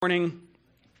Morning.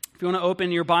 If you want to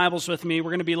open your Bibles with me,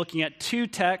 we're going to be looking at two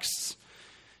texts.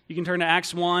 You can turn to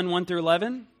Acts 1 through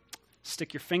 11,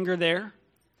 stick your finger there,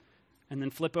 and then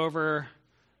flip over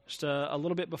just a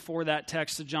little bit before that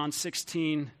text to John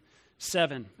 16,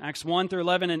 7. Acts 1 through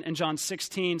 11 and John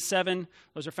 16, 7.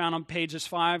 Those are found on pages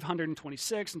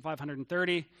 526 and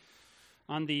 530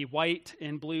 on the white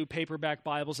and blue paperback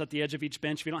Bibles at the edge of each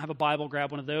bench. If you don't have a Bible, grab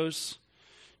one of those.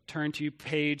 Turn to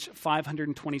page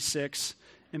 526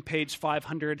 and page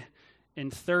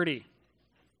 530.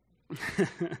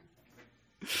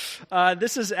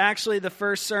 This is actually the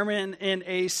first sermon in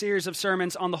a series of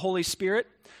sermons on the Holy Spirit.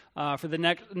 For the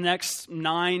next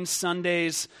 9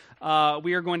 Sundays,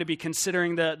 we are going to be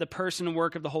considering the person and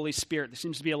work of the Holy Spirit. There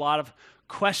seems to be a lot of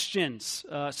questions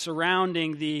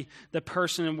surrounding the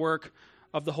person and work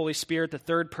of the Holy Spirit, the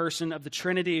third person of the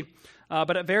Trinity.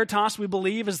 But at Veritas, we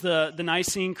believe, as the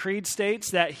Nicene Creed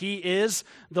states, that He is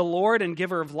the Lord and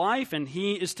giver of life, and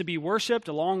He is to be worshipped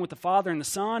along with the Father and the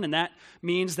Son, and that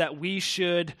means that we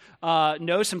should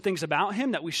know some things about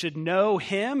Him, that we should know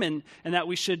Him, and that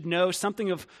we should know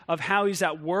something of how He's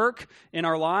at work in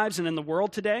our lives and in the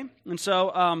world today. And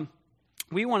so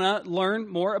we want to learn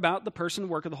more about the person and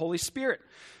work of the Holy Spirit.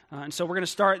 And so we're going to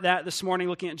start that this morning,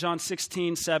 looking at John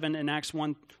 16, 7, and Acts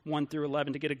 1 through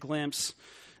 11 to get a glimpse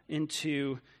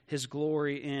into His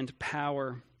glory and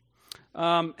power.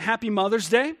 Happy Mother's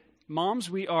Day. Moms,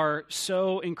 we are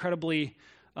so incredibly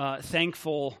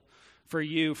thankful for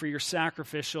you, for your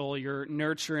sacrificial, your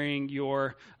nurturing,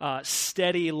 your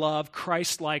steady love,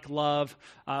 Christ-like love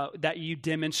that you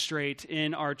demonstrate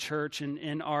in our church and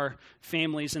in our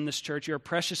families in this church. You're a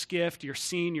precious gift. You're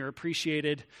seen. You're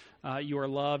appreciated. You are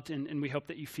loved, and we hope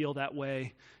that you feel that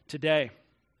way today.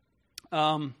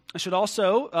 I should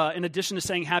also, in addition to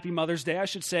saying Happy Mother's Day, I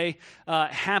should say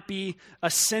Happy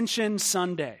Ascension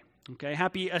Sunday. Okay,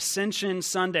 Happy Ascension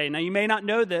Sunday. Now, you may not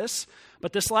know this,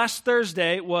 but this last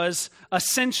Thursday was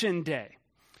Ascension Day.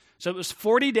 So it was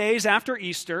 40 days after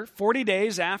Easter, 40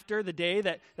 days after the day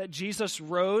that Jesus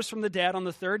rose from the dead on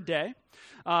the third day.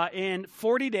 And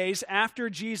 40 days after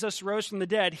Jesus rose from the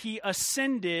dead, He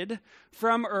ascended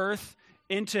from earth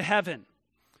into heaven.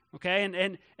 Okay,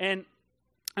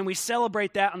 and we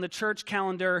celebrate that on the church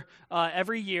calendar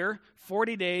every year,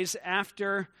 40 days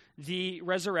after the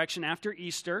resurrection, after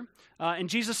Easter. And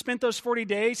Jesus spent those 40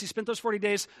 days, He spent those 40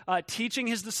 days teaching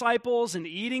His disciples and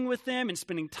eating with them and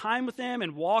spending time with them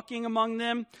and walking among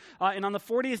them. And on the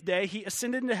 40th day, He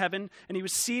ascended into heaven, and He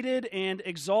was seated and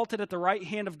exalted at the right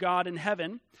hand of God in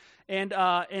heaven. And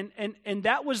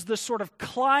that was the sort of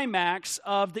climax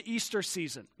of the Easter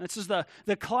season. This is the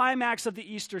climax of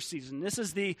the Easter season. This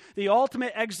is the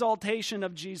ultimate exaltation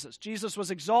of Jesus. Jesus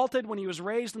was exalted when He was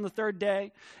raised on the third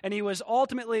day, and He was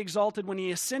ultimately exalted when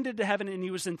He ascended to heaven, and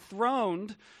He was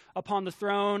enthroned upon the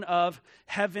throne of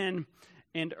heaven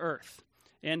and earth.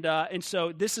 And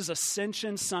so this is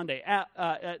Ascension Sunday.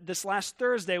 This last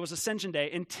Thursday was Ascension Day.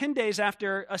 And 10 days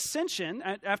after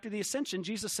the Ascension,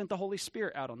 Jesus sent the Holy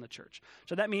Spirit out on the church.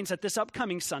 So that means that this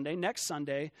upcoming Sunday, next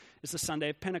Sunday, is the Sunday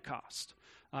of Pentecost.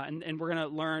 And we're going to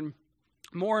learn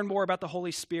more and more about the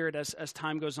Holy Spirit as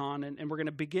time goes on. And we're going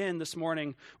to begin this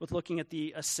morning with looking at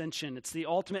the Ascension. It's the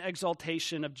ultimate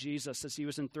exaltation of Jesus as He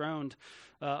was enthroned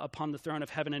upon the throne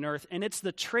of heaven and earth. And it's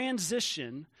the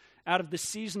transition out of the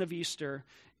season of Easter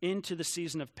into the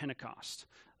season of Pentecost.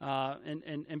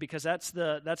 And because that's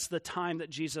the time that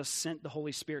Jesus sent the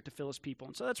Holy Spirit to fill His people.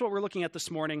 And so that's what we're looking at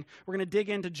this morning. We're going to dig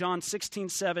into John 16,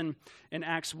 7 and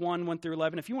Acts 1 through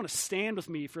 11. If you want to stand with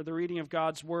me for the reading of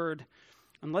God's Word,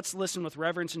 and let's listen with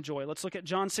reverence and joy. Let's look at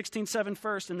John 16, 7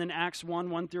 first, and then Acts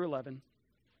 1 through 11.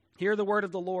 Hear the word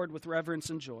of the Lord with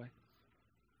reverence and joy.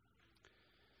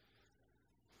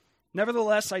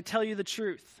 Nevertheless, I tell you the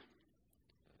truth.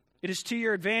 It is to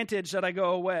your advantage that I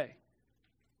go away.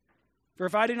 For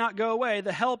if I do not go away,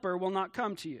 the Helper will not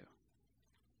come to you.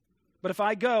 But if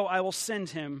I go, I will send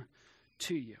Him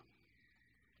to you.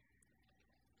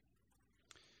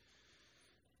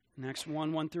 In Acts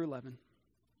 1 through 11.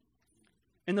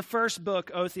 In the first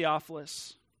book, O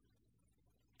Theophilus,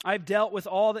 I have dealt with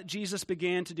all that Jesus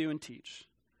began to do and teach,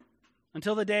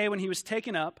 until the day when He was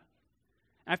taken up,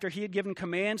 after He had given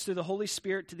commands through the Holy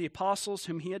Spirit to the apostles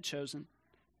whom He had chosen.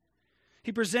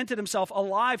 He presented Himself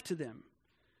alive to them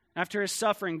after His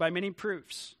suffering by many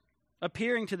proofs,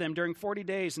 appearing to them during 40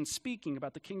 days and speaking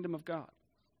about the kingdom of God.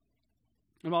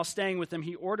 And while staying with them,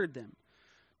 He ordered them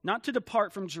not to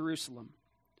depart from Jerusalem,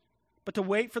 but to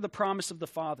wait for the promise of the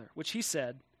Father, which He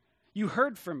said, "You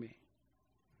heard from me.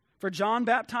 For John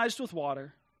baptized with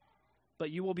water,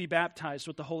 but you will be baptized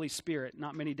with the Holy Spirit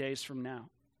not many days from now."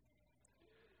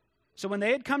 So when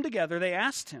they had come together, they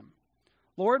asked Him,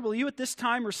 Lord, will you at this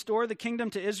time restore the kingdom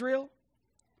to Israel?"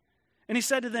 And he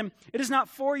said to them, "It is not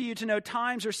for you to know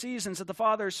times or seasons that the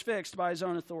Father has fixed by his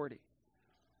own authority.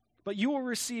 But you will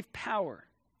receive power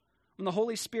when the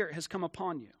Holy Spirit has come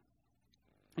upon you.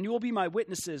 And you will be my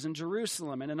witnesses in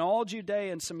Jerusalem and in all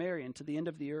Judea and Samaria and to the end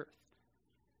of the earth."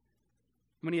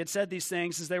 When he had said these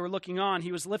things, as they were looking on,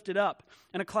 he was lifted up,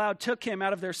 and a cloud took him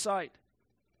out of their sight.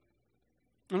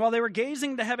 And while they were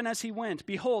gazing to heaven as he went,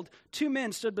 behold, 2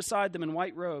 men stood beside them in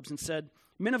white robes and said,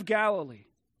 "Men of Galilee,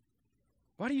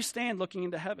 why do you stand looking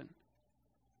into heaven?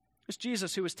 This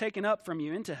Jesus who was taken up from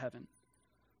you into heaven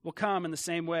will come in the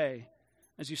same way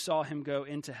as you saw him go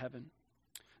into heaven."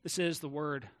 This is the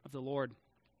word of the Lord.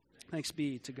 Thanks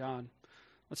be to God.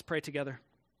 Let's pray together.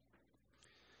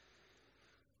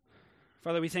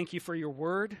 Father, we thank you for your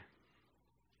word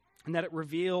and that it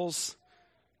reveals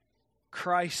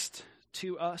Christ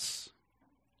to us,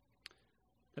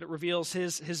 that it reveals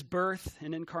his birth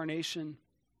and incarnation,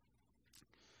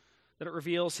 that it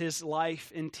reveals his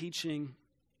life and teaching,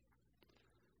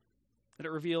 that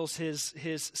it reveals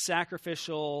his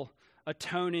sacrificial,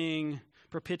 atoning,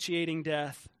 propitiating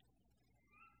death,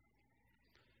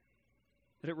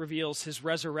 that it reveals his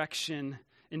resurrection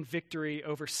and victory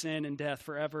over sin and death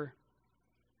forever,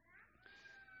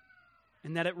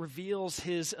 and that it reveals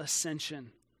his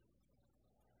ascension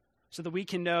so that we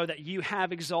can know that you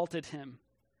have exalted him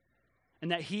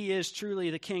and that he is truly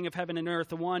the King of heaven and earth,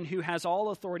 the one who has all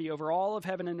authority over all of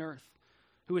heaven and earth,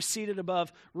 who is seated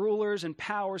above rulers and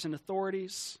powers and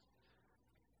authorities.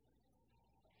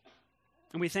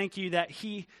 And we thank you that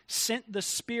he sent the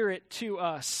Spirit to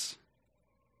us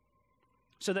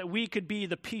so that we could be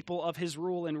the people of his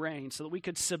rule and reign, so that we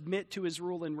could submit to his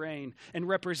rule and reign and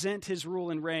represent his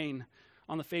rule and reign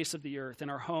on the face of the earth, in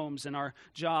our homes, in our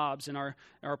jobs, in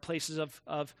our places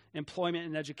of employment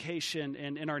and education,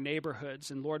 and in our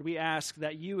neighborhoods. And Lord, we ask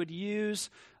that you would use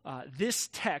this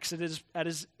text, it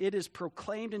is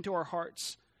proclaimed into our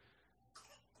hearts,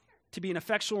 to be an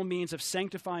effectual means of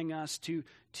sanctifying us, to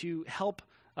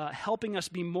helping us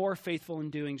be more faithful in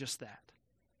doing just that.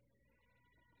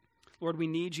 Lord, we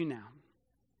need you now.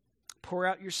 Pour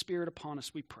out your Spirit upon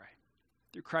us, we pray.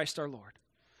 Through Christ our Lord.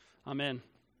 Amen.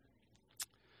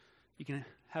 You can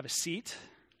have a seat.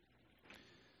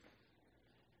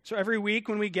 So every week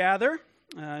when we gather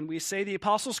and we say the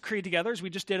Apostles' Creed together, as we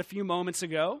just did a few moments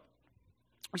ago,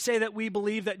 we say that we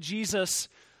believe that Jesus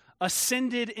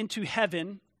ascended into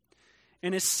heaven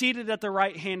and is seated at the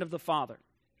right hand of the Father.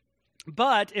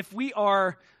 But if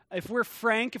we're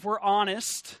frank, if we're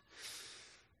honest,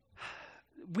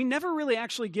 we never really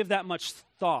actually give that much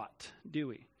thought, do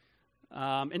we?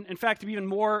 In fact, to be even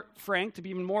more frank, to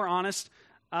be even more honest,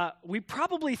 we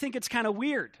probably think it's kind of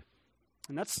weird.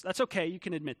 And that's okay. You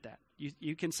can admit that.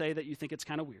 You can say that you think it's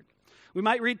kind of weird. We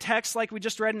might read texts like we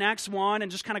just read in Acts 1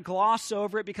 and just kind of gloss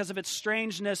over it because of its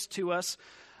strangeness to us.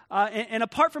 And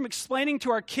apart from explaining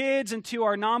to our kids and to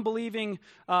our non-believing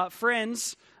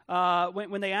friends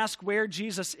when they ask where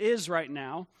Jesus is right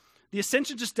now, the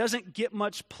ascension just doesn't get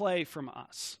much play from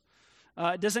us.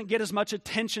 It doesn't get as much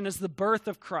attention as the birth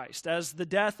of Christ, as the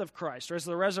death of Christ, or as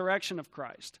the resurrection of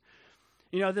Christ.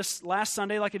 You know, this last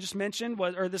Sunday, like I just mentioned,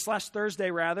 this last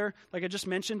Thursday, rather, like I just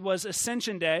mentioned, was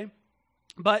Ascension Day.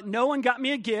 But no one got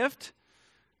me a gift.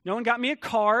 No one got me a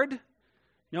card.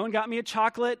 No one got me a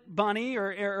chocolate bunny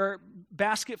or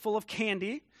basket full of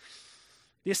candy.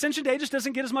 The Ascension Day just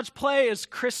doesn't get as much play as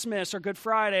Christmas or Good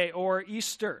Friday or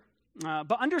Easter.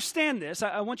 But understand this.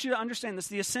 I want you to understand this.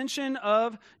 The ascension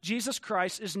of Jesus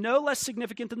Christ is no less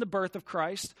significant than the birth of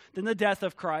Christ, than the death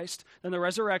of Christ, than the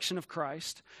resurrection of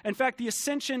Christ. In fact, the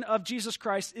ascension of Jesus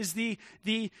Christ is the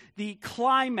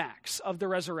climax of the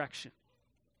resurrection.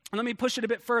 And let me push it a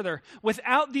bit further.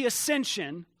 Without the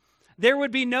ascension, there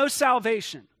would be no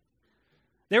salvation.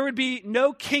 There would be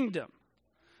no kingdom.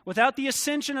 Without the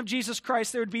ascension of Jesus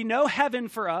Christ, there would be no heaven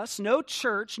for us, no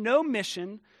church, no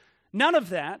mission. None of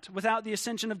that without the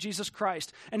ascension of Jesus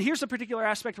Christ. And here's a particular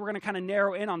aspect we're going to kind of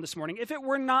narrow in on this morning. If it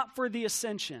were not for the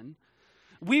ascension,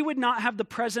 we would not have the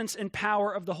presence and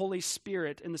power of the Holy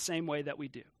Spirit in the same way that we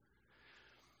do.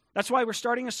 That's why we're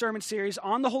starting a sermon series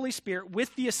on the Holy Spirit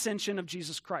with the ascension of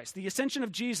Jesus Christ. The ascension of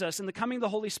Jesus and the coming of the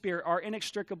Holy Spirit are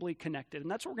inextricably connected.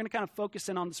 And that's what we're going to kind of focus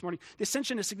in on this morning. The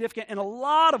ascension is significant in a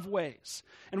lot of ways.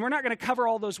 And we're not going to cover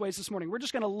all those ways this morning. We're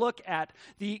just going to look at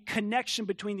the connection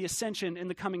between the ascension and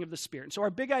the coming of the Spirit. And so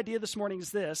our big idea this morning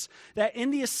is this, that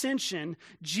in the ascension,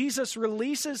 Jesus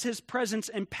releases his presence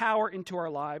and power into our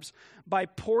lives by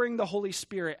pouring the Holy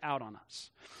Spirit out on us.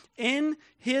 In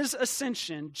his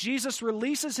ascension, Jesus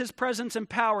releases his presence and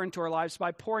power into our lives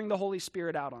by pouring the Holy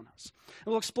Spirit out on us. And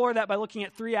we'll explore that by looking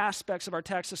at three aspects of our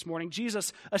text this morning.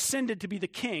 Jesus ascended to be the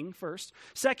king, first.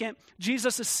 Second,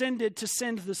 Jesus ascended to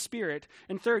send the Spirit.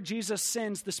 And third, Jesus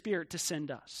sends the Spirit to send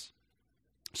us.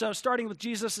 So starting with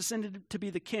Jesus ascended to be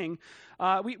the king,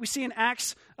 we see in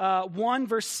Acts 1,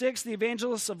 verse 6, the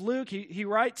evangelist of Luke, he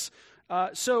writes,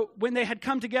 so when they had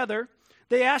come together,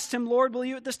 they asked him, Lord, will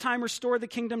you at this time restore the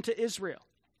kingdom to Israel?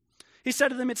 He said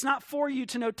to them, it's not for you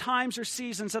to know times or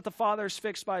seasons that the Father has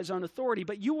fixed by his own authority,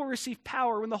 but you will receive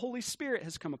power when the Holy Spirit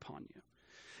has come upon you.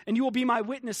 And you will be my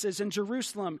witnesses in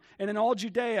Jerusalem and in all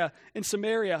Judea and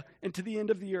Samaria and to the end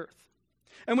of the earth.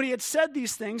 And when he had said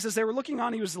these things, as they were looking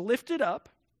on, he was lifted up,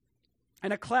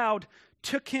 and a cloud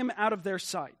took him out of their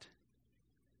sight.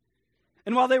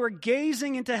 And while they were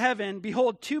gazing into heaven,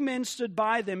 behold, two men stood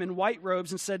by them in white robes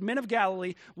and said, Men of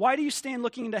Galilee, why do you stand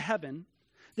looking into heaven?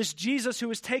 This Jesus who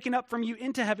was taken up from you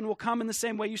into heaven will come in the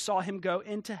same way you saw him go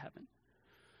into heaven.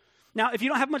 Now, if you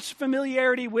don't have much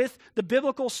familiarity with the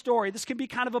biblical story, this can be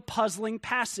kind of a puzzling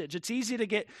passage. It's easy to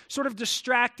get sort of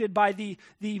distracted by the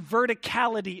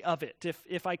verticality of it,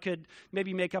 if I could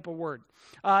maybe make up a word.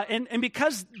 And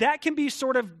because that can be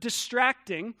sort of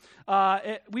distracting,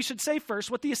 we should say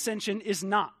first what the ascension is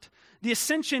not. The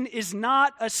ascension is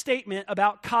not a statement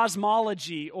about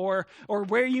cosmology or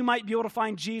where you might be able to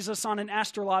find Jesus on an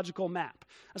astrological map.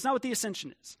 That's not what the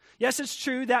ascension is. Yes, it's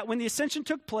true that when the ascension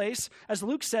took place, as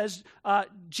Luke says,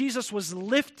 Jesus was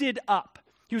lifted up.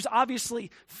 He was obviously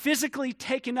physically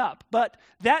taken up, but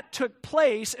that took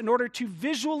place in order to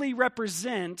visually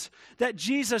represent that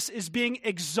Jesus is being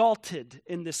exalted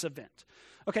in this event.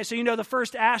 Okay, so you know the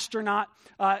first astronaut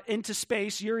into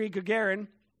space, Yuri Gagarin,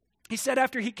 he said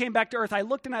after he came back to Earth, I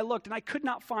looked and I could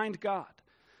not find God.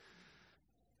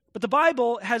 But the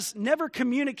Bible has never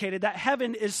communicated that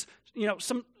heaven is,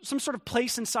 some sort of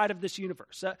place inside of this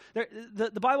universe.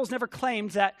 The Bible has never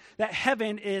claimed that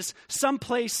heaven is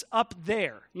someplace up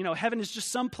there. Heaven is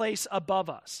just someplace above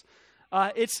us.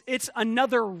 It's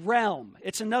another realm.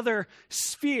 It's another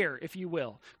sphere, if you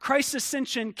will. Christ's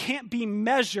ascension can't be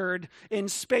measured in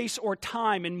space or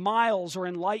time, in miles or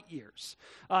in light years.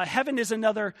 Heaven is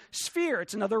another sphere.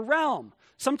 It's another realm.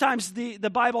 Sometimes the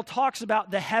Bible talks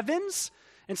about the heavens,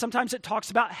 and sometimes it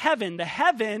talks about heaven. The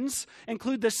heavens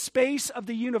include the space of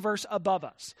the universe above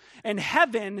us. And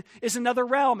heaven is another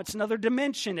realm. It's another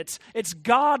dimension. It's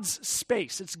God's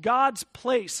space. It's God's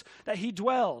place that he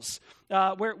dwells.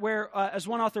 Where as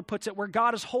one author puts it, where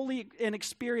God is holy and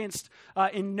experienced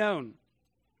and known.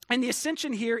 And the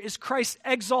ascension here is Christ's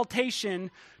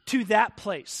exaltation to that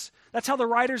place. That's how the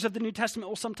writers of the New Testament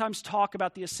will sometimes talk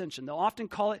about the ascension. They'll often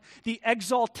call it the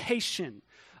exaltation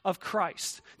of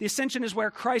Christ. The ascension is where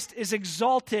Christ is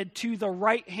exalted to the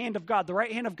right hand of God. The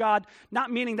right hand of God, not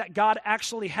meaning that God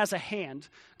actually has a hand.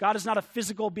 God is not a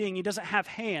physical being. He doesn't have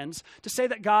hands. To say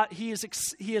that God, he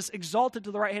is exalted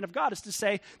to the right hand of God is to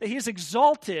say that he is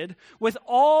exalted with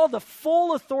all the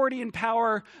full authority and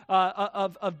power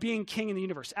of being king in the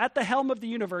universe. At the helm of the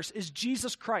universe is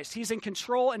Jesus Christ. He's in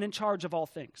control and in charge of all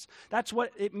things. That's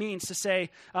what it means to say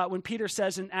when Peter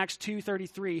says in Acts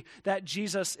 2:33 that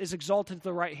Jesus is exalted to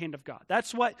the right hand of God.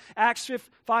 That's what Acts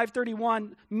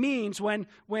 5:31 means when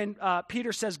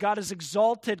Peter says God has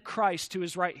exalted Christ to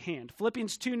his right hand.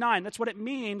 Philippians 2:9, that's what it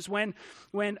means when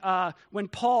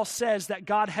Paul says that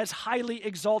God has highly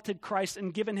exalted Christ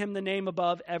and given him the name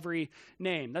above every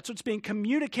name. That's what's being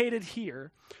communicated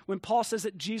here when Paul says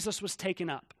that Jesus was taken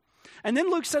up. And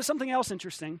then Luke says something else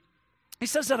interesting. He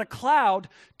says that a cloud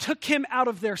took him out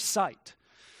of their sight.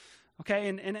 Okay,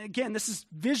 and again, this is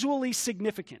visually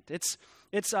significant. It's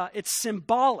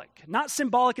symbolic. Not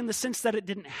symbolic in the sense that it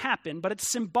didn't happen, but it's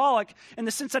symbolic in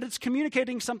the sense that it's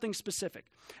communicating something specific.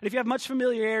 And if you have much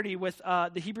familiarity with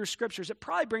the Hebrew Scriptures, it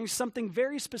probably brings something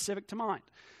very specific to mind.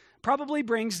 Probably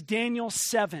brings Daniel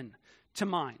 7 to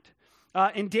mind.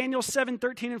 In Daniel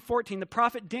 7:13 and 14, the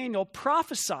prophet Daniel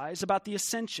prophesies about the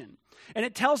ascension. And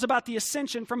it tells about the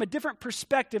ascension from a different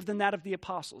perspective than that of the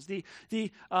apostles.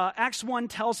 The Acts 1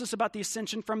 tells us about the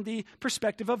ascension from the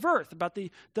perspective of earth, about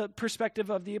the perspective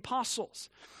of the apostles.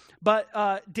 But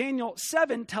Daniel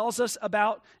 7 tells us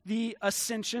about the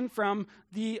ascension from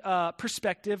the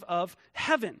perspective of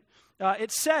heaven.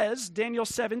 It says, Daniel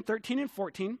 7:13 and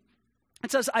 14,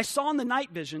 it says, I saw in the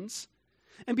night visions,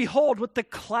 and behold, with the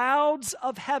clouds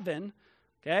of heaven,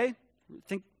 okay,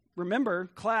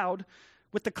 remember, cloud,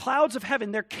 with the clouds of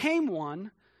heaven, there came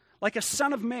one like a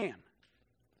son of man.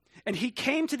 And he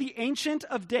came to the Ancient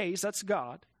of Days, that's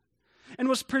God, and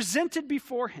was presented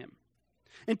before him.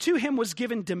 And to him was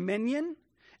given dominion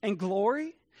and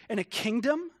glory and a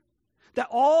kingdom that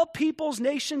all peoples,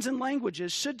 nations, and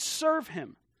languages should serve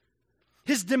him.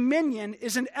 His dominion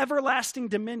is an everlasting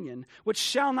dominion which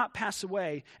shall not pass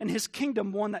away, and his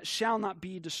kingdom one that shall not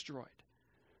be destroyed.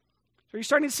 So you're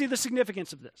starting to see the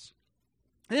significance of this.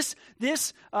 This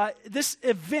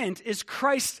event is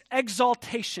Christ's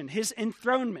exaltation, his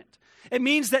enthronement. It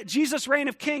means that Jesus' reign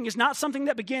of king is not something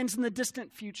that begins in the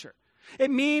distant future. It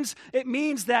means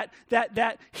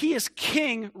that he is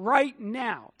king right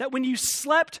now. That when you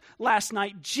slept last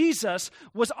night, Jesus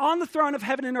was on the throne of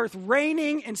heaven and earth,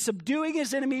 reigning and subduing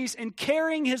his enemies and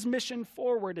carrying his mission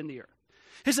forward in the earth.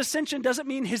 His ascension doesn't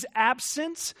mean his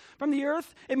absence from the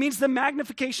earth. It means the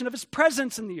magnification of his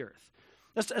presence in the earth.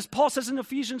 As Paul says in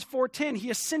Ephesians 4:10, he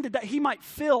ascended that he might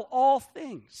fill all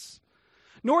things.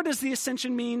 Nor does the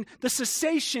ascension mean the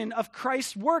cessation of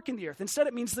Christ's work in the earth. Instead,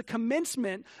 it means the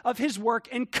commencement of his work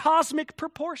in cosmic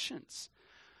proportions.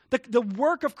 The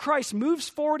work of Christ moves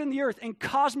forward in the earth in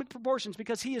cosmic proportions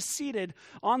because he is seated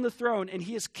on the throne and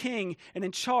he is king and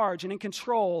in charge and in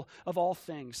control of all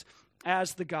things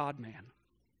as the God-man.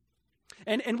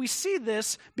 And we see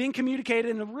this being communicated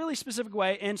in a really specific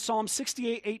way in Psalm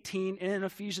 68:18 and in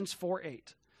Ephesians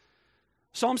 4:8.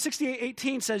 Psalm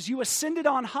 68:18 says, "You ascended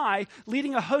on high,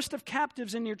 leading a host of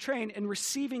captives in your train and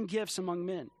receiving gifts among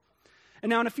men." And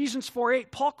now in Ephesians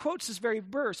 4:8, Paul quotes this very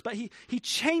verse, but he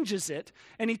changes it,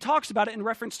 and he talks about it in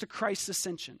reference to Christ's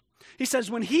ascension. He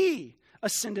says, when he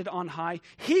ascended on high,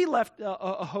 he left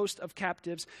a host of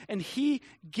captives, and he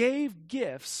gave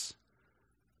gifts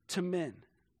to men.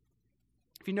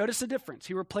 If you notice the difference,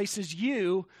 he replaces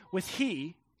you with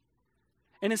he.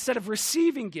 And instead of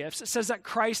receiving gifts, it says that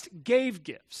Christ gave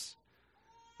gifts.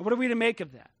 And what are we to make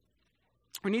of that?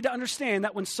 We need to understand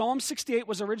that when Psalm 68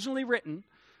 was originally written,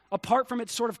 apart from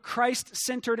its sort of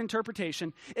Christ-centered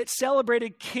interpretation, it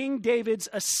celebrated King David's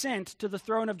ascent to the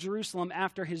throne of Jerusalem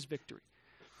after his victory.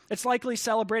 It's likely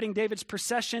celebrating David's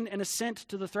procession and ascent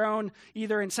to the throne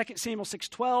either in 2 Samuel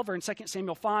 6:12 or in 2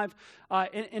 Samuel 5.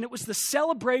 And it was the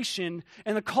celebration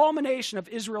and the culmination of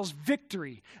Israel's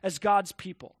victory as God's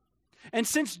people. And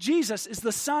since Jesus is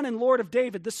the Son and Lord of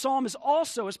David, the psalm is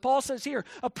also, as Paul says here,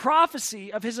 a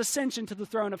prophecy of his ascension to the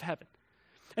throne of heaven.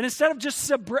 And instead of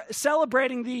just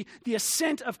celebrating the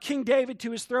ascent of King David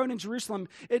to his throne in Jerusalem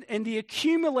and the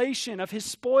accumulation of his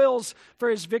spoils for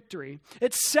his victory,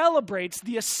 it celebrates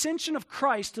the ascension of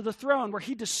Christ to the throne where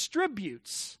he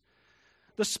distributes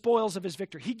the spoils of his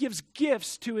victory. He gives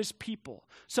gifts to his people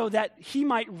so that he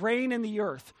might reign in the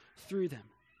earth through them.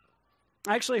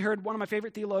 I actually heard one of my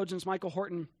favorite theologians, Michael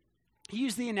Horton, he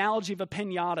used the analogy of a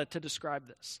piñata to describe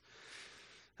this.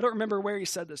 I don't remember where he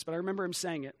said this, but I remember him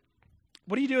saying it.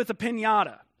 What do you do with a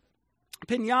piñata? A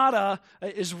piñata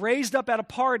is raised up at a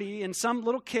party, and some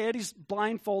little kid, he's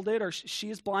blindfolded, or she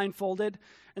is blindfolded,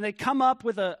 and they come up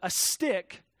with a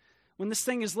stick when this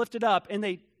thing is lifted up, and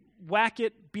they whack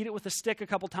it, beat it with a stick a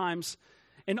couple times,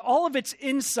 and all of its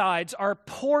insides are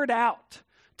poured out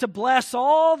to bless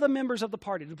all the members of the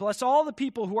party, to bless all the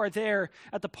people who are there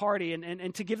at the party,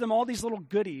 and to give them all these little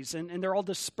goodies, and they're all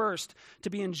dispersed to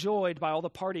be enjoyed by all the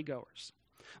party goers.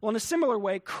 Well, in a similar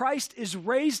way, Christ is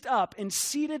raised up and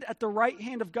seated at the right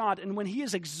hand of God, and when he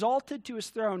is exalted to his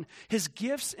throne, his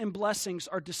gifts and blessings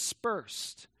are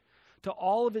dispersed to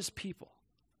all of his people.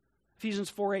 Ephesians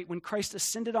 4:8, when Christ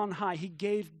ascended on high, he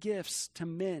gave gifts to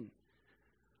men.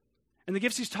 And the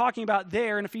gifts he's talking about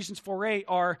there in Ephesians 4:8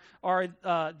 are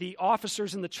the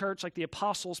officers in the church, like the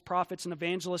apostles, prophets, and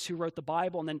evangelists who wrote the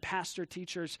Bible, and then pastor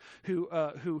teachers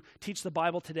who teach the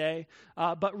Bible today.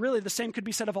 But really, the same could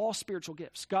be said of all spiritual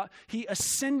gifts. God, he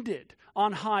ascended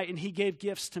on high, and he gave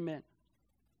gifts to men.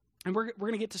 And we're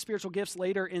going to get to spiritual gifts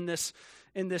later in this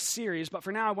series, but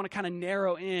for now I want to kind of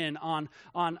narrow in on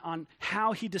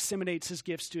how he disseminates his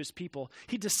gifts to his people.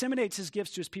 He disseminates his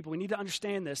gifts to his people. We need to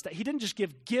understand this, that he didn't just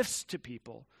give gifts to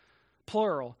people,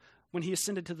 plural, when he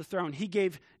ascended to the throne. He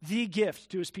gave the gift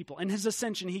to his people. In his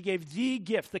ascension, he gave the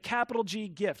gift, the capital G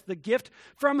gift, the gift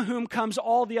from whom comes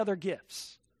all the other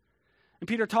gifts. And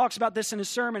Peter talks about this in his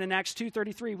sermon in Acts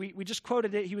 2:33. We just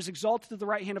quoted it. He was exalted to the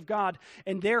right hand of God,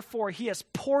 and therefore he has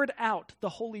poured out the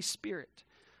Holy Spirit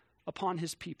upon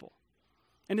his people.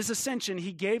 In his ascension,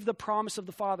 he gave the promise of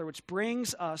the Father, which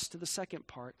brings us to the second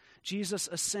part. Jesus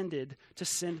ascended to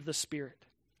send the Spirit.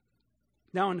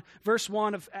 Now in verse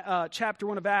 1 of chapter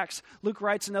 1 of Acts, Luke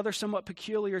writes another somewhat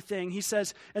peculiar thing. He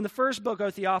says, in the first book, O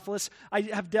Theophilus, I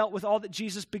have dealt with all that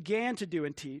Jesus began to do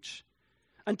and teach,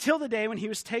 until the day when he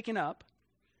was taken up,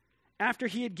 after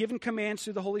he had given commands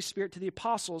through the Holy Spirit to the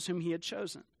apostles whom he had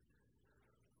chosen.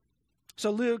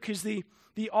 So Luke, who's the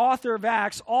author of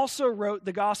Acts, also wrote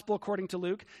the gospel according to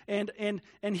Luke, and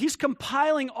he's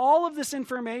compiling all of this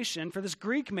information for this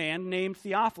Greek man named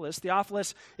Theophilus.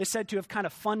 Theophilus is said to have kind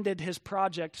of funded his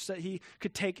project so that he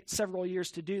could take several years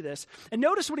to do this. And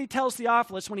notice what he tells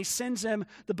Theophilus when he sends him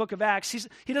the book of Acts.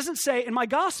 He doesn't say, in my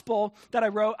gospel that I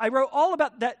wrote all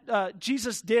about that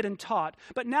Jesus did and taught,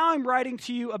 but now I'm writing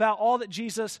to you about all that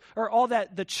Jesus, or all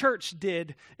that the church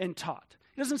did and taught.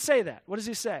 He doesn't say that. What does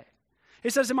he say? He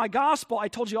says, in my gospel, I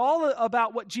told you all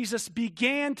about what Jesus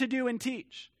began to do and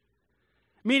teach.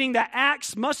 Meaning that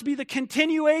Acts must be the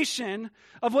continuation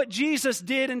of what Jesus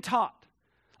did and taught.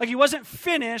 Like he wasn't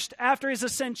finished after his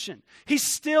ascension.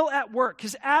 He's still at work.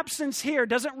 His absence here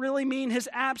doesn't really mean his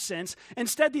absence.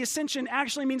 Instead, the ascension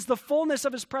actually means the fullness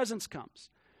of his presence comes.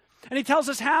 And he tells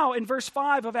us how in verse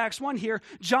 5 of Acts 1 here,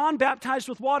 John baptized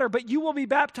with water, but you will be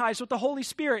baptized with the Holy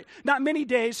Spirit not many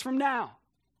days from now.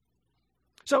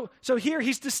 So here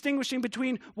he's distinguishing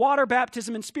between water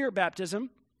baptism and spirit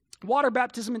baptism. Water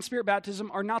baptism and spirit baptism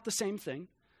are not the same thing.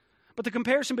 But the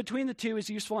comparison between the two is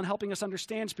useful in helping us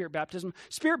understand spirit baptism.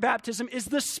 Spirit baptism is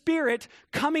the Spirit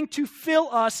coming to fill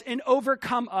us and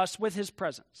overcome us with his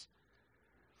presence.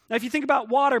 Now, if you think about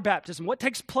water baptism, what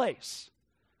takes place?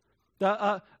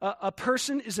 A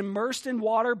person is immersed in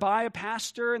water by a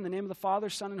pastor in the name of the Father,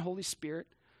 Son, and Holy Spirit.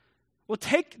 Well,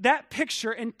 take that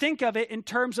picture and think of it in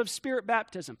terms of spirit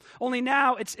baptism. Only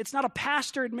now it's not a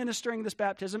pastor administering this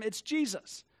baptism, it's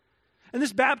Jesus. And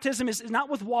this baptism is not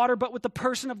with water, but with the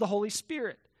person of the Holy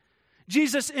Spirit.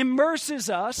 Jesus immerses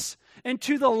us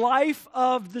into the life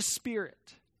of the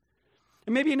Spirit.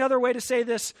 And maybe another way to say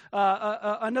this,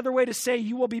 another way to say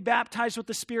you will be baptized with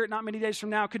the Spirit not many days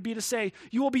from now could be to say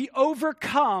you will be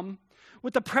overcome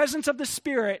with the presence of the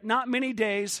Spirit not many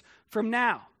days from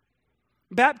now.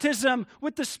 Baptism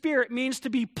with the Spirit means to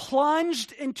be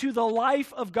plunged into the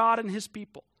life of God and his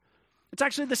people. It's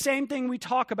actually the same thing we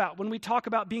talk about when we talk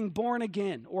about being born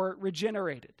again or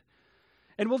regenerated.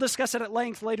 And we'll discuss it at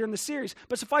length later in the series.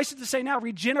 But suffice it to say now,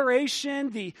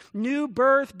 regeneration, the new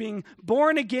birth, being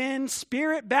born again,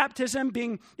 spirit baptism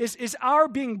is our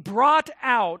being brought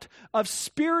out of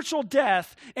spiritual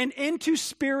death and into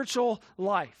spiritual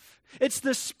life. It's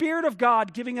the Spirit of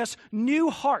God giving us new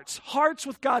hearts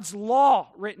with God's law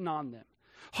written on them.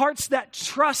 Hearts that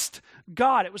trust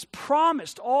God. It was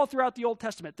promised all throughout the Old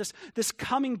Testament, this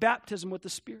coming baptism with the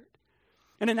Spirit.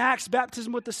 And in Acts,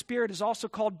 baptism with the Spirit is also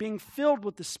called being filled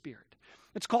with the Spirit.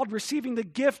 It's called receiving the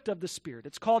gift of the Spirit.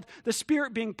 It's called the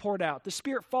Spirit being poured out, the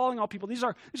Spirit falling on people. These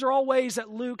are all ways that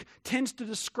Luke tends to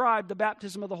describe the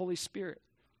baptism of the Holy Spirit.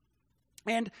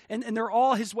 And they're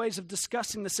all his ways of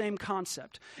discussing the same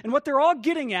concept. And what they're all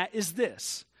getting at is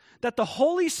this, that the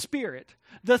Holy Spirit,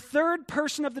 the third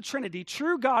person of the Trinity,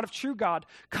 true God of true God,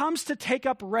 comes to take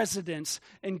up residence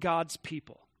in God's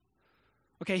people.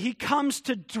 Okay, he comes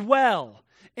to dwell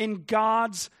in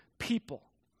God's people.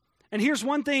 And here's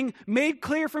one thing made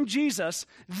clear from Jesus,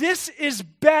 this is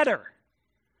better.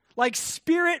 Like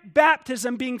spirit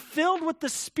baptism, being filled with the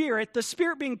Spirit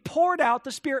being poured out,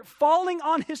 the Spirit falling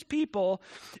on his people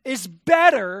is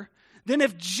better than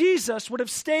if Jesus would have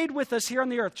stayed with us here on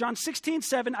the earth. John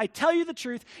 16:7, I tell you the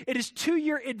truth, it is to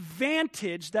your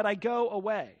advantage that I go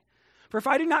away. For if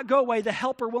I do not go away, the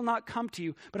Helper will not come to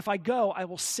you. But if I go, I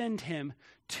will send him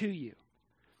to you.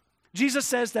 Jesus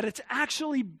says that it's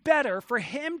actually better for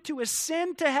him to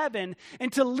ascend to heaven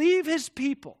and to leave his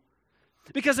people.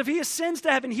 Because if he ascends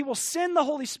to heaven, he will send the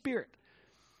Holy Spirit.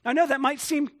 I know that might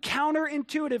seem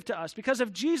counterintuitive to us, because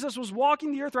if Jesus was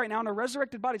walking the earth right now in a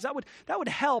resurrected body, that would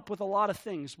help with a lot of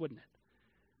things, wouldn't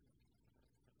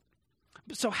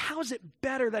it? So how is it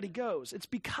better that he goes? It's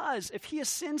because if he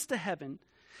ascends to heaven,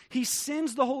 he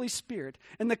sends the Holy Spirit,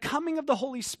 and the coming of the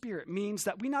Holy Spirit means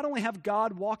that we not only have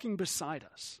God walking beside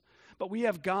us, but we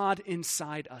have God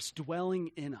inside us,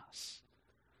 dwelling in us.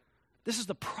 This is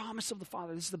the promise of the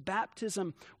Father. This is the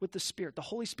baptism with the Spirit. The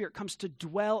Holy Spirit comes to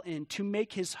dwell in, to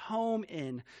make his home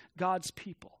in God's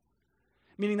people.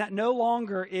 Meaning that no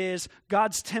longer is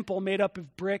God's temple made up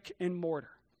of brick and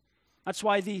mortar. That's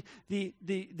why the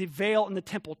veil in the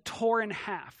temple tore in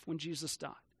half when Jesus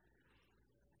died.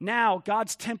 Now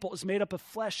God's temple is made up of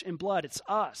flesh and blood. It's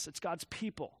us. It's God's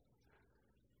people.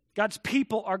 God's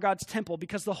people are God's temple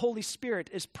because the Holy Spirit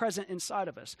is present inside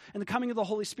of us. In the coming of the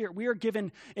Holy Spirit, we are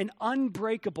given an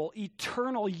unbreakable,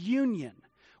 eternal union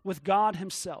with God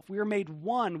himself. We are made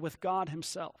one with God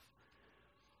himself.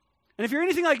 And if you're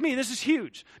anything like me, this is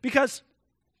huge because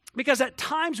at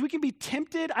times we can be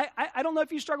tempted. I don't know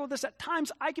if you struggle with this. At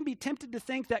times I can be tempted to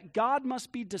think that God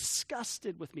must be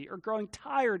disgusted with me or growing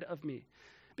tired of me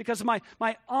because of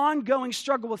my ongoing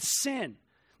struggle with sin.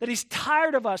 that he's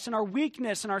tired of us and our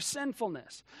weakness and our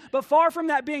sinfulness. But far from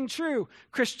that being true,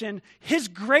 Christian, his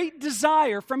great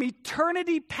desire from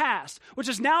eternity past, which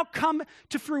has now come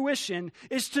to fruition,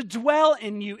 is to dwell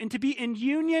in you and to be in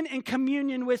union and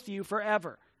communion with you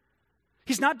forever.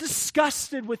 He's not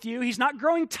disgusted with you. He's not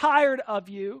growing tired of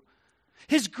you.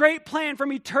 His great plan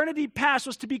from eternity past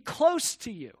was to be close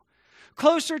to you.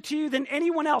 Closer to you than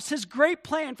anyone else. His great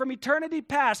plan from eternity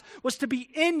past was to be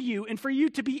in you and for you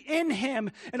to be in him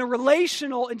in a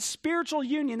relational and spiritual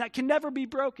union that can never be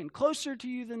broken. Closer to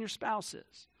you than your spouse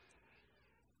is.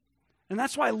 And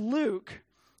that's why Luke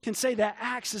can say that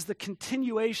Acts is the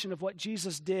continuation of what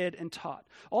Jesus did and taught.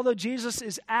 Although Jesus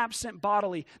is absent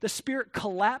bodily, the Spirit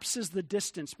collapses the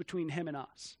distance between him and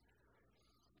us.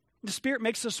 The Spirit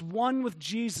makes us one with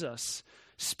Jesus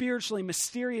spiritually,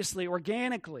 mysteriously,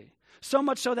 organically. So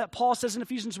much so that Paul says in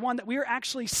Ephesians 1 that we are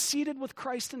actually seated with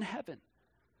Christ in heaven.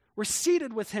 We're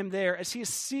seated with him there as he is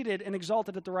seated and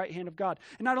exalted at the right hand of God.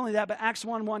 And not only that, but Acts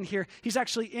 1:1 here, he's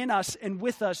actually in us and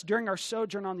with us during our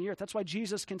sojourn on the earth. That's why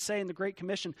Jesus can say in the Great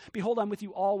Commission, "Behold, I'm with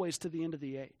you always to the end of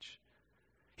the age."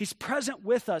 He's present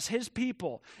with us, his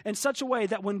people, in such a way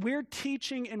that when we're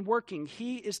teaching and working,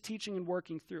 he is teaching and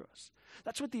working through us.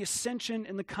 That's what the ascension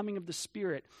and the coming of the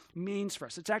Spirit means for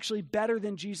us. It's actually better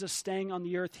than Jesus staying on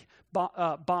the earth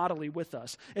bodily with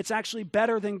us. It's actually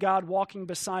better than God walking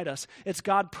beside us. It's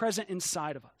God present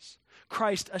inside of us.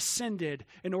 Christ ascended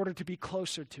in order to be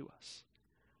closer to us.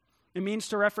 It means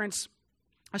to reference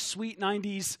a sweet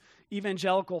 90s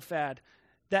evangelical fad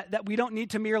that we don't need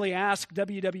to merely ask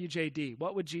WWJD,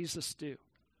 what would Jesus do?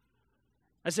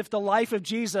 As if the life of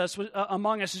Jesus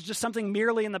among us is just something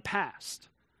merely in the past.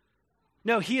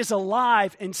 No, he is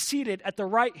alive and seated at the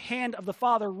right hand of the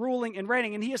Father, ruling and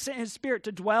reigning, and he has sent his Spirit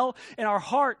to dwell in our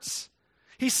hearts.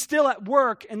 He's still at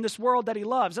work in this world that he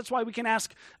loves. That's why we can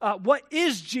ask, what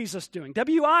is Jesus doing?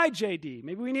 WIJD.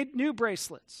 Maybe we need new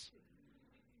bracelets.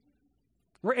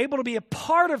 We're able to be a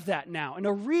part of that now in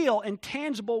a real and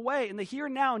tangible way in the here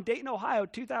and now in Dayton, Ohio,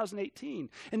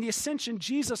 2018. In the ascension,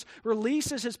 Jesus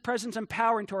releases his presence and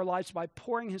power into our lives by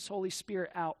pouring his Holy Spirit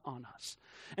out on us.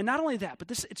 And not only that, but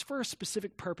it's for a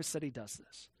specific purpose that he does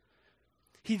this.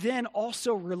 He then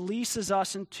also releases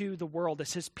us into the world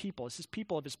as his people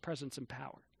of his presence and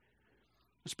power.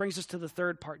 This brings us to the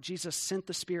third part. Jesus sent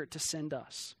the Spirit to send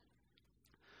us.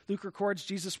 Luke records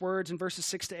Jesus' words in verses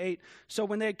 6-8. So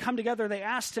when they had come together, they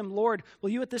asked him, "Lord, will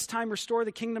you at this time restore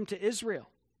the kingdom to Israel?"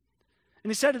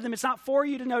 And he said to them, "It's not for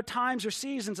you to know times or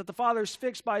seasons that the Father has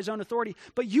fixed by his own authority,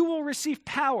 but you will receive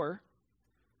power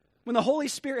when the Holy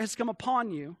Spirit has come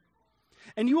upon you,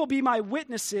 and you will be my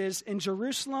witnesses in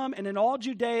Jerusalem and in all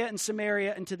Judea and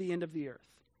Samaria and to the end of the earth."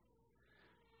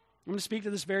 I'm going to speak to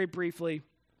this very briefly,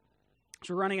 because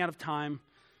we're running out of time.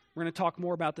 We're going to talk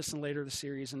more about this in later in the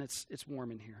series, and it's warm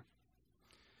in here.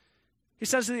 He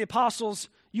says to the apostles,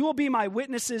 "You will be my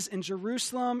witnesses in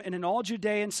Jerusalem and in all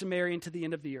Judea and Samaria and to the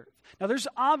end of the earth." Now, there's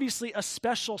obviously a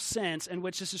special sense in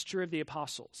which this is true of the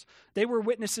apostles. They were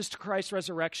witnesses to Christ's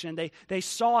resurrection. They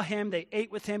saw him. They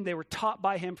ate with him. They were taught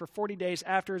by him for 40 days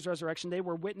after his resurrection. They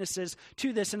were witnesses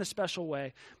to this in a special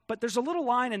way. But there's a little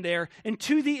line in there, "and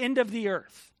to the end of the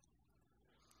earth."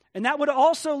 And that would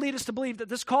also lead us to believe that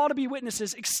this call to be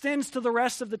witnesses extends to the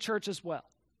rest of the church as well.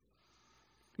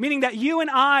 Meaning that you and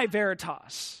I,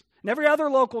 Veritas, and every other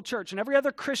local church and every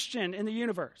other Christian in the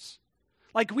universe,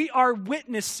 like we are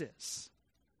witnesses.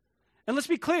 And let's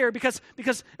be clear, because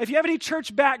if you have any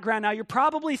church background now, you're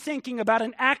probably thinking about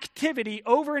an activity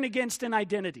over and against an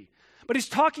identity. But he's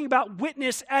talking about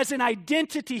witness as an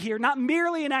identity here, not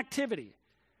merely an activity.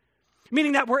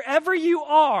 Meaning that wherever you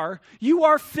are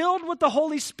filled with the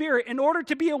Holy Spirit in order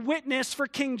to be a witness for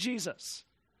King Jesus.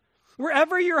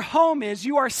 Wherever your home is,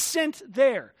 you are sent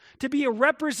there to be a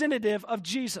representative of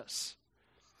Jesus.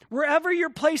 Wherever your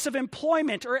place of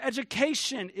employment or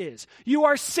education is, you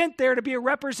are sent there to be a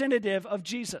representative of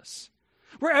Jesus.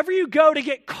 Wherever you go to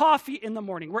get coffee in the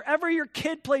morning, wherever your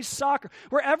kid plays soccer,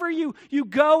 wherever you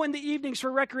go in the evenings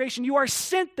for recreation, you are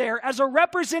sent there as a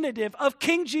representative of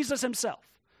King Jesus himself.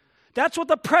 That's what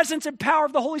the presence and power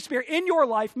of the Holy Spirit in your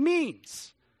life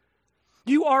means.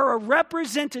 You are a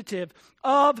representative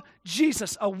of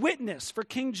Jesus, a witness for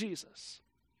King Jesus.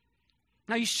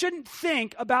 Now, you shouldn't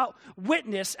think about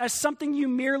witness as something you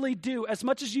merely do as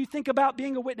much as you think about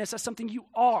being a witness as something you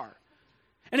are.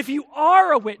 And if you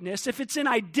are a witness, if it's an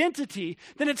identity,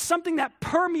 then it's something that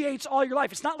permeates all your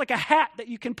life. It's not like a hat that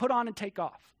you can put on and take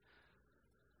off.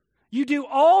 You do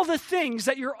all the things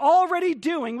that you're already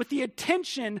doing with the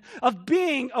intention of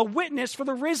being a witness for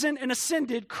the risen and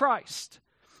ascended Christ.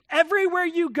 Everywhere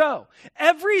you go,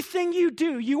 everything you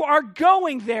do, you are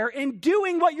going there and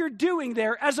doing what you're doing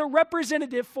there as a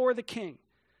representative for the King.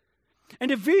 And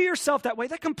to view yourself that way,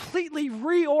 that completely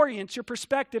reorients your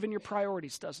perspective and your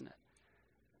priorities, doesn't it?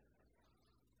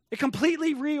 It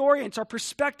completely reorients our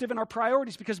perspective and our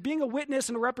priorities, because being a witness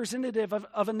and a representative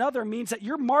of another means that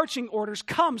your marching orders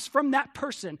comes from that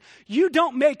person. You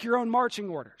don't make your own marching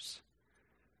orders.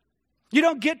 You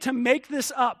don't get to make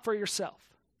this up for yourself.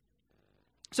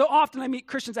 So often I meet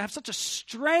Christians that have such a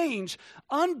strange,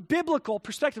 unbiblical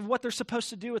perspective of what they're supposed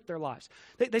to do with their lives.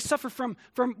 They suffer from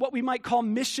what we might call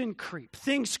mission creep,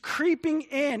 things creeping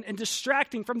in and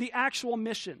distracting from the actual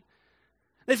mission.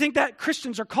 They think that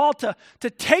Christians are called to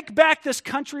take back this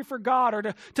country for God,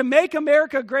 or to make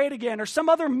America great again, or some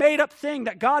other made-up thing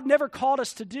that God never called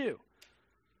us to do.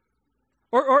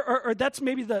 Or that's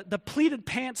maybe the pleated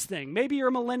pants thing. Maybe you're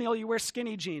a millennial, you wear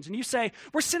skinny jeans, and you say,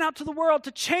 we're sent out to the world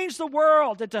to change the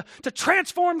world and to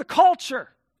transform the culture.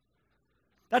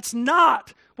 That's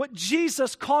not what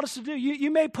Jesus called us to do. You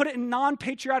may put it in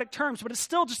non-patriotic terms, but it's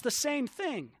still just the same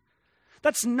thing.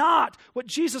 That's not what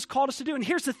Jesus called us to do. And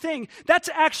here's the thing, that's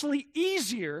actually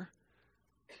easier.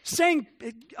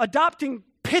 Adopting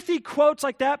pithy quotes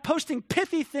like that, posting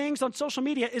pithy things on social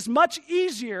media is much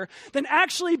easier than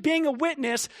actually being a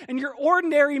witness in your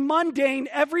ordinary, mundane,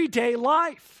 everyday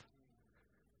life.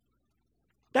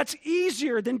 That's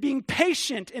easier than being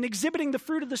patient and exhibiting the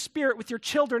fruit of the Spirit with your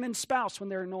children and spouse when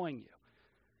they're annoying you.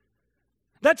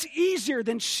 That's easier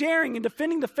than sharing and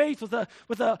defending the faith with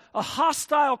a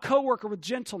hostile coworker with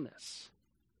gentleness.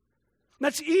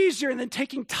 That's easier than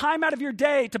taking time out of your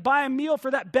day to buy a meal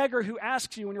for that beggar who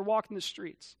asks you when you're walking the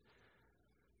streets.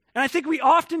 And I think we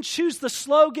often choose the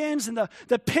slogans and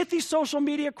the pithy social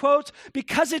media quotes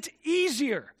because it's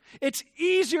easier. It's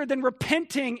easier than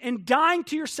repenting and dying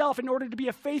to yourself in order to be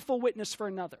a faithful witness for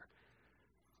another.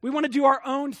 We want to do our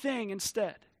own thing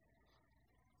instead.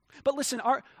 But listen,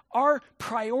 our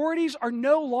priorities are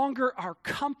no longer our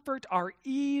comfort, our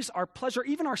ease, our pleasure,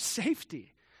 even our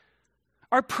safety.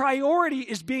 Our priority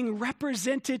is being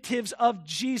representatives of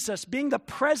Jesus, being the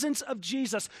presence of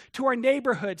Jesus to our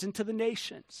neighborhoods and to the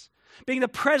nations, being the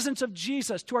presence of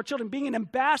Jesus to our children, being an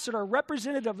ambassador, a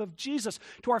representative of Jesus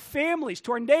to our families,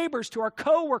 to our neighbors, to our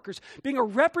coworkers, being a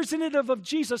representative of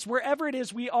Jesus wherever it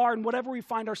is we are and whatever we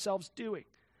find ourselves doing.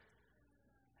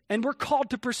 And we're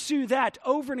called to pursue that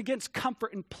over and against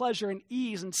comfort and pleasure and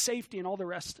ease and safety and all the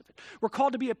rest of it. We're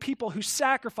called to be a people who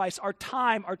sacrifice our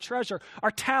time, our treasure,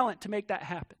 our talent to make that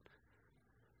happen.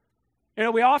 You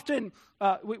know, we often,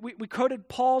 we quoted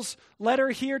Paul's letter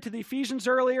here to the Ephesians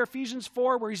earlier, Ephesians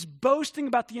 4, where he's boasting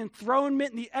about the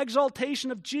enthronement and the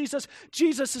exaltation of Jesus.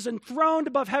 Jesus is enthroned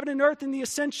above heaven and earth in the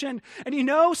ascension. And you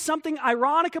know, something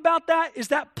ironic about that is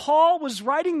that Paul was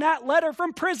writing that letter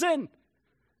from prison.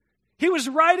 He was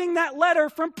writing that letter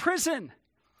from prison.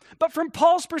 But from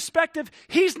Paul's perspective,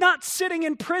 he's not sitting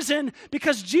in prison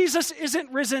because Jesus isn't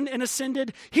risen and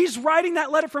ascended. He's writing that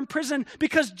letter from prison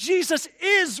because Jesus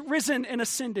is risen and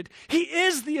ascended. He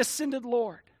is the ascended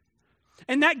Lord.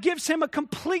 And that gives him a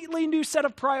completely new set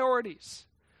of priorities.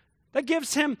 That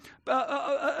gives him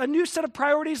a new set of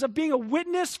priorities of being a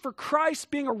witness for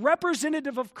Christ, being a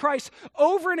representative of Christ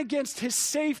over and against his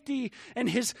safety and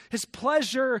his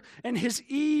pleasure and his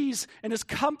ease and his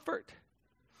comfort.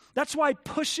 That's why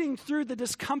pushing through the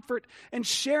discomfort and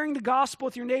sharing the gospel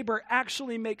with your neighbor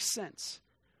actually makes sense.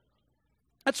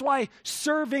 That's why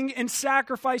serving and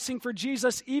sacrificing for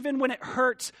Jesus, even when it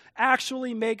hurts,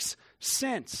 actually makes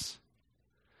sense.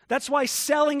 That's why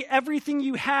selling everything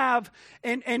you have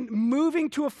and moving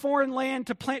to a foreign land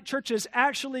to plant churches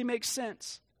actually makes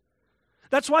sense.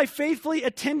 That's why faithfully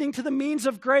attending to the means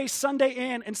of grace Sunday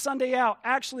in and Sunday out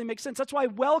actually makes sense. That's why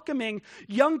welcoming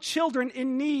young children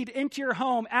in need into your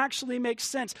home actually makes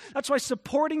sense. That's why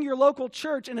supporting your local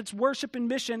church and its worship and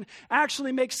mission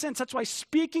actually makes sense. That's why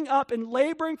speaking up and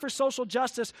laboring for social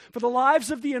justice, for the lives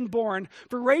of the unborn,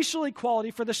 for racial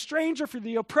equality, for the stranger, for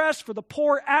the oppressed, for the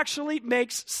poor actually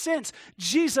makes sense.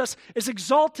 Jesus is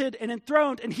exalted and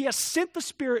enthroned, and he has sent the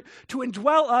Spirit to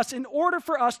indwell us in order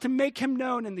for us to make him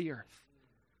known in the earth.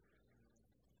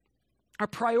 Our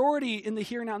priority in the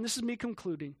here and now, and this is me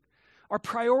concluding, our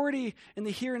priority in the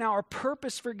here and now, our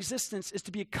purpose for existence is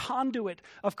to be a conduit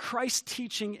of Christ's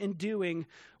teaching and doing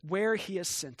where he has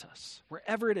sent us,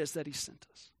 wherever it is that he sent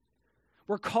us.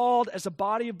 We're called as a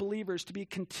body of believers to be a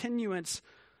continuance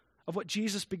of what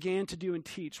Jesus began to do and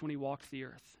teach when he walked the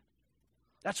earth.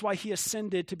 That's why he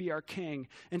ascended to be our king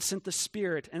and sent the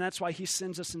Spirit, and that's why he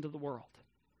sends us into the world.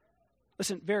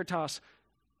 Listen, Veritas,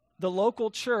 the local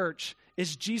church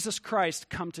is Jesus Christ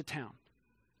come to town.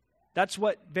 That's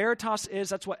what Veritas is.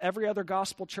 That's what every other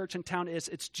gospel church in town is.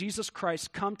 It's Jesus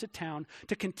Christ come to town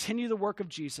to continue the work of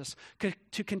Jesus,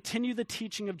 to continue the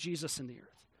teaching of Jesus in the earth.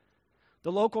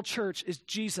 The local church is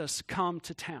Jesus come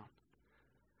to town.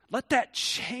 Let that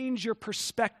change your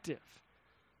perspective.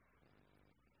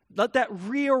 Let that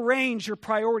rearrange your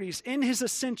priorities. In his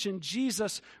ascension,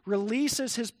 Jesus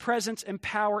releases his presence and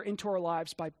power into our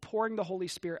lives by pouring the Holy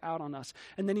Spirit out on us.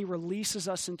 And then he releases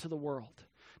us into the world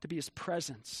to be his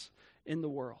presence in the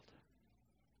world.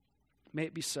 May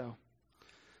it be so.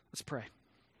 Let's pray.